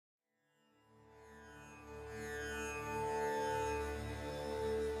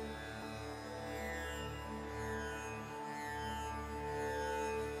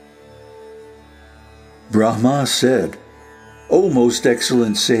Brahmā said, "O most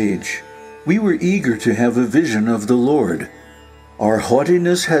excellent sage, we were eager to have a vision of the Lord. Our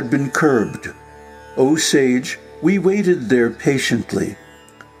haughtiness had been curbed. O sage, we waited there patiently.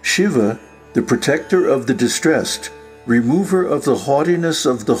 Śiva, the protector of the distressed, remover of the haughtiness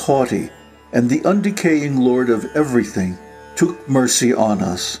of the haughty, and the undecaying Lord of everything, took mercy on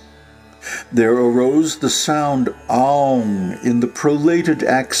us. There arose the sound aum in the prolated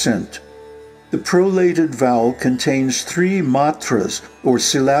accent. The prolated vowel contains 3 mātrās, or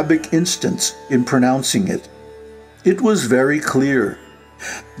syllabic instants, in pronouncing it. It was very clear.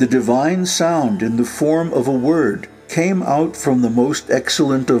 The divine sound in the form of a word came out from the most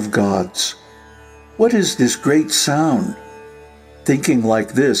excellent of gods. What is this great sound? Thinking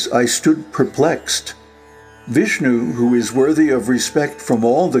like this, I stood perplexed. Viṣṇu, who is worthy of respect from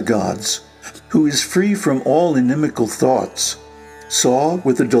all the gods, who is free from all inimical thoughts, saw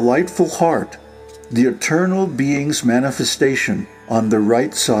with a delightful heart the eternal being's manifestation on the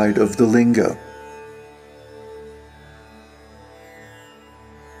right side of the liṅga.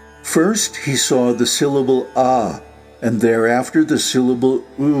 First he saw the syllable a, and thereafter the syllable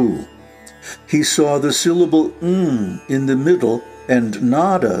u. He saw the syllable in the middle and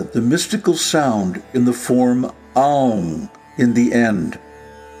nada, the mystical sound, in the form aum in the end.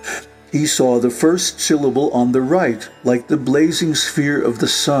 He saw the first syllable on the right like the blazing sphere of the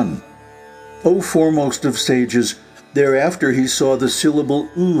sun. O foremost of sages, thereafter he saw the syllable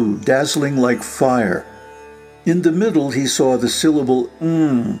u dazzling like fire. In the middle he saw the syllable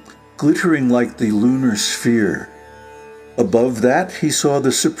glittering like the lunar sphere. Above that he saw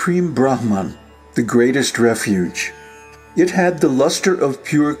the supreme Brahman, the greatest refuge. It had the luster of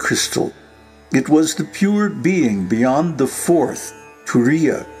pure crystal. It was the pure being beyond the fourth,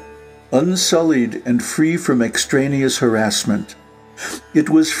 turiya, unsullied and free from extraneous harassment. It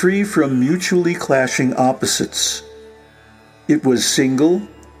was free from mutually clashing opposites. It was single,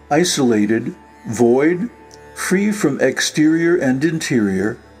 isolated, void, free from exterior and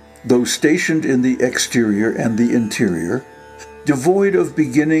interior, though stationed in the exterior and the interior, devoid of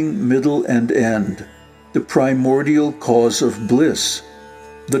beginning, middle, and end, the primordial cause of bliss,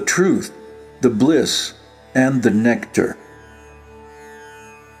 the truth, the bliss, and the nectar.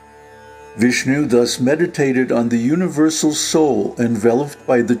 Viṣṇu thus meditated on the universal soul enveloped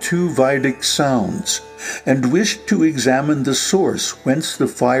by the 2 Vedic sounds, and wished to examine the source whence the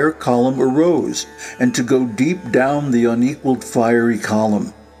fire column arose, and to go deep down the unequaled fiery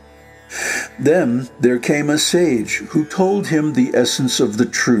column. Then there came a sage who told him the essence of the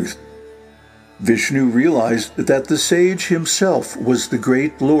truth. Viṣṇu realized that the sage himself was the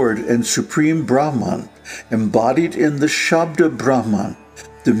great Lord and supreme Brahman, embodied in the Śabdabrahman,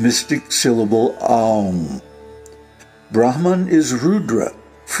 the mystic syllable aum. Brahman is Rudra,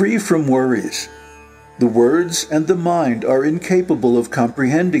 free from worries. The words and the mind are incapable of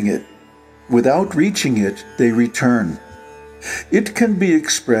comprehending it. Without reaching it, they return. It can be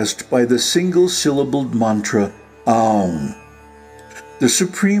expressed by the single-syllabled mantra aum. The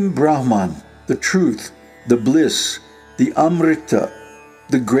supreme Brahman, the truth, the bliss, the amrita,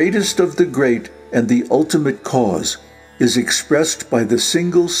 the greatest of the great and the ultimate cause, is expressed by the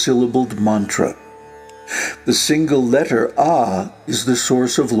single-syllabled mantra. The single letter A is the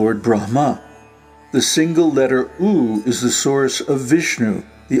source of Lord Brahmā. The single letter U is the source of Viṣṇu,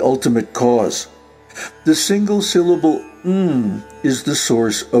 the ultimate cause. The single syllable is the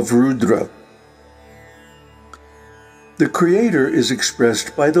source of Rudra. The Creator is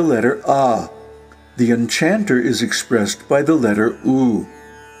expressed by the letter A. The Enchanter is expressed by the letter U.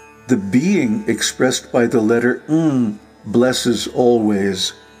 The Being expressed by the letter blesses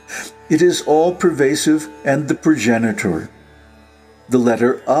always. It is all-pervasive and the progenitor. The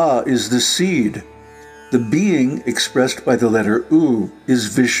letter A is the seed. The being expressed by the letter U is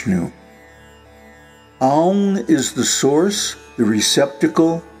Viṣṇu. Aum is the source, the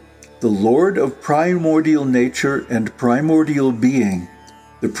receptacle, the Lord of primordial nature and primordial being,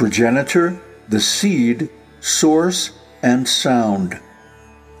 the progenitor, the seed, source, and sound.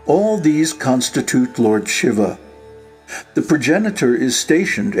 All these constitute Lord Śiva. The progenitor is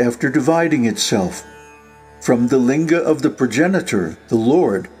stationed after dividing itself. From the liṅga of the progenitor, the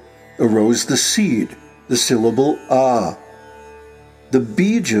Lord, arose the seed, the syllable A. The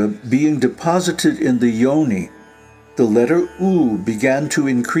bija being deposited in the yoni, the letter U began to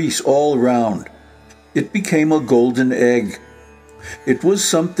increase all round. It became a golden egg. It was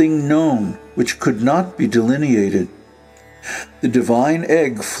something known which could not be delineated. The divine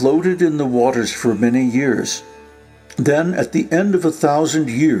egg floated in the waters for many years. Then, at the end of 1,000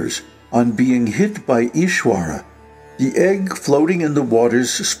 years, on being hit by Ishvara, the egg floating in the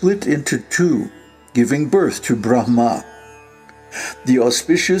waters split into 2, giving birth to Brahmā. The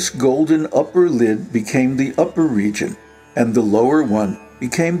auspicious golden upper lid became the upper region, and the lower one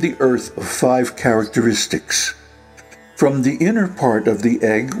became the earth of 5 characteristics. From the inner part of the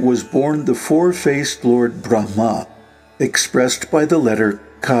egg was born the four-faced Lord Brahmā, expressed by the letter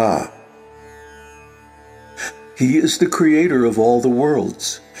Ka. He is the creator of all the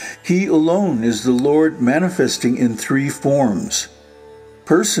worlds. He alone is the Lord manifesting in 3 forms.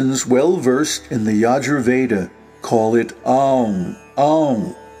 Persons well versed in the Yajurveda call it Aum,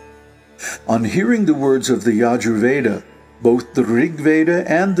 Aum. On hearing the words of the Yajurveda, both the Rigveda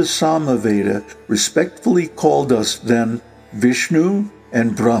and the Samaveda respectfully called us then Viṣṇu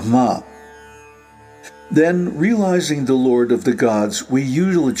and Brahmā. Then, realizing the Lord of the gods, we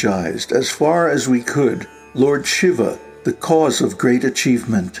eulogized as far as we could Lord Śiva, the cause of great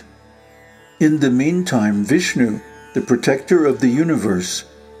achievement. In the meantime, Viṣṇu, the protector of the universe,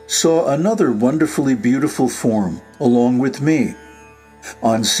 saw another wonderfully beautiful form along with me.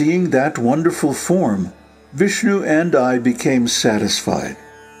 On seeing that wonderful form, Viṣṇu and I became satisfied.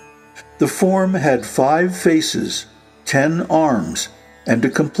 The form had 5 faces, 10 arms, and a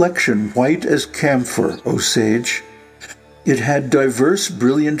complexion white as camphor, O sage. It had diverse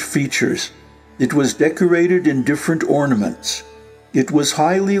brilliant features. It was decorated in different ornaments. It was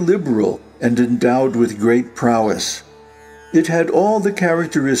highly liberal and endowed with great prowess. It had all the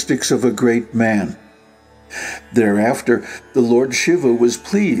characteristics of a great man. Thereafter, the Lord Śiva was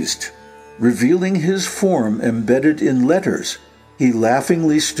pleased. Revealing his form embedded in letters, he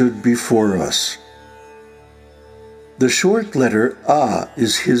laughingly stood before us. The short letter A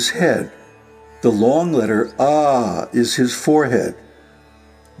is his head. The long letter A is his forehead.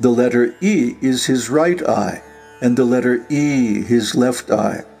 The letter E is his right eye, and the letter E his left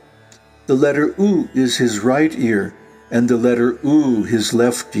eye. The letter U is his right ear, and the letter U his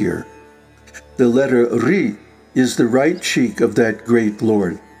left ear. The letter Ri is the right cheek of that great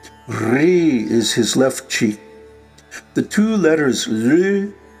Lord. Ri is his left cheek. The 2 letters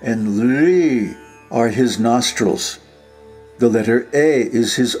L and Ri are his nostrils. The letter A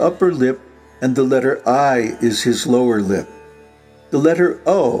is his upper lip, and the letter I is his lower lip. The letter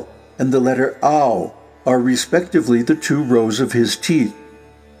O and the letter Au are respectively the 2 rows of his teeth.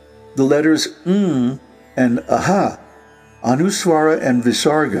 The letters and Aha, Anuswara and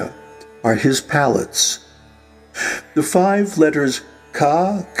Visarga, are his palates. The 5 letters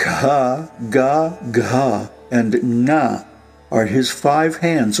Ka, Ka, Ga, Gha, and Na are his 5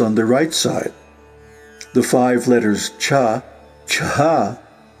 hands on the right side. The 5 letters Cha, Cha,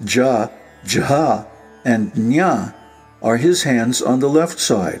 Ja, Jaha, and Nya are his hands on the left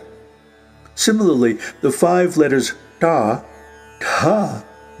side. Similarly, the 5 letters Ta, Ta,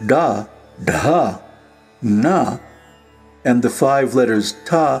 Da, Dha, Na, and the 5 letters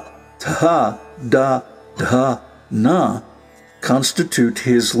Ta, Ta, Da, Dha, Na constitute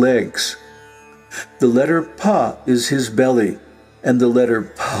his legs. The letter Pa is his belly, and the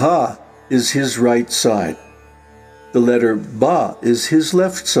letter Pa is his right side. The letter Ba is his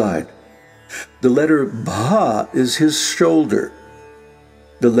left side. The letter Bha is his shoulder.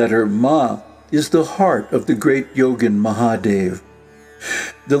 The letter Ma is the heart of the great yogin Mahadev.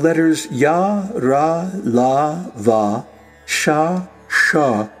 The letters Ya, Ra, La, Va, Sha,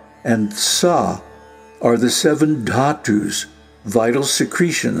 Sha, and Sa are the 7 dhatus, vital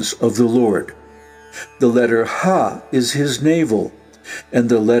secretions of the Lord. The letter Ha is his navel, and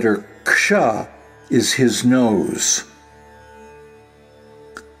the letter Ksha is his nose.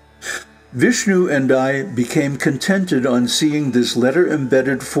 Viṣṇu and I became contented on seeing this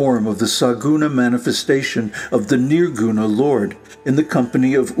letter-embedded form of the Saguna manifestation of the Nirguna Lord in the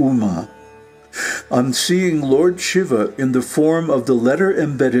company of Uma. On seeing Lord Śiva in the form of the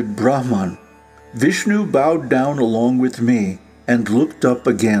letter-embedded Brahman, Viṣṇu bowed down along with me and looked up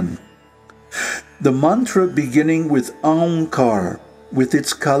again. The mantra beginning with Aumkar, with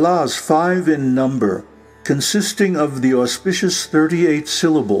its kalas 5 in number, consisting of the auspicious 38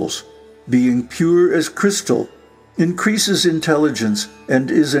 syllables, being pure as crystal, increases intelligence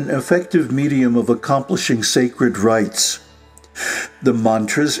and is an effective medium of accomplishing sacred rites. The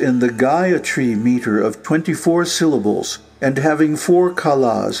mantras in the Gayatri meter of 24 syllables and having 4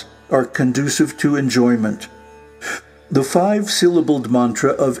 kalas are conducive to enjoyment. The 5-syllabled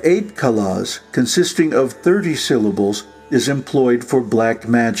mantra of 8 kalas, consisting of 30 syllables, is employed for black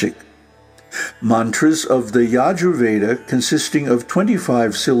magic. Mantras of the Yajurveda, consisting of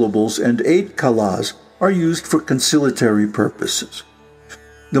 25 syllables and 8 kalas, are used for conciliatory purposes.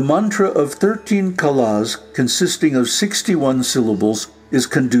 The mantra of 13 kalas, consisting of 61 syllables, is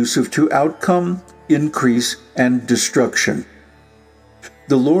conducive to outcome, increase, and destruction.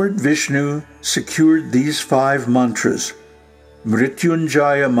 the Lord Viṣṇu secured these 5 mantras: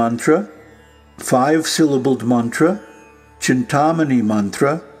 Mrityunjaya mantra, 5-syllabled mantra, Chintamani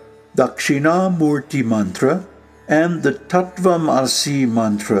mantra, Dakshinamurti mantra, and the Tattvam Asi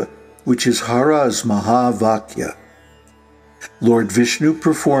mantra, which is Hara's Mahavakya. Lord Viṣṇu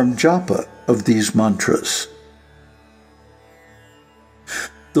performed japa of these mantras.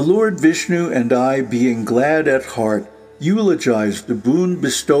 The Lord Viṣṇu and I, being glad at heart, eulogized the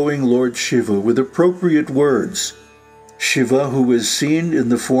boon-bestowing Lord Śiva with appropriate words. Śiva, who is seen in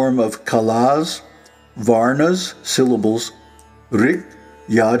the form of kalas, varnas, syllables, rik,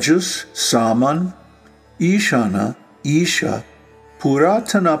 yajus, saman, ishana, isha,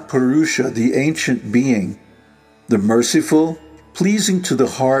 puratana purusha, the ancient being, the merciful, pleasing to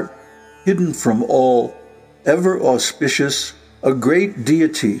the heart, hidden from all, ever auspicious, a great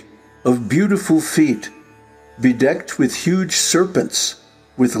deity, of beautiful feet, bedecked with huge serpents,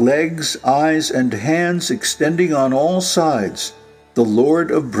 with legs, eyes, and hands extending on all sides, the Lord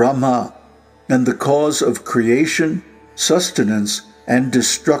of Brahmā, and the cause of creation, sustenance, and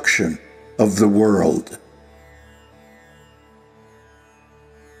destruction of the world.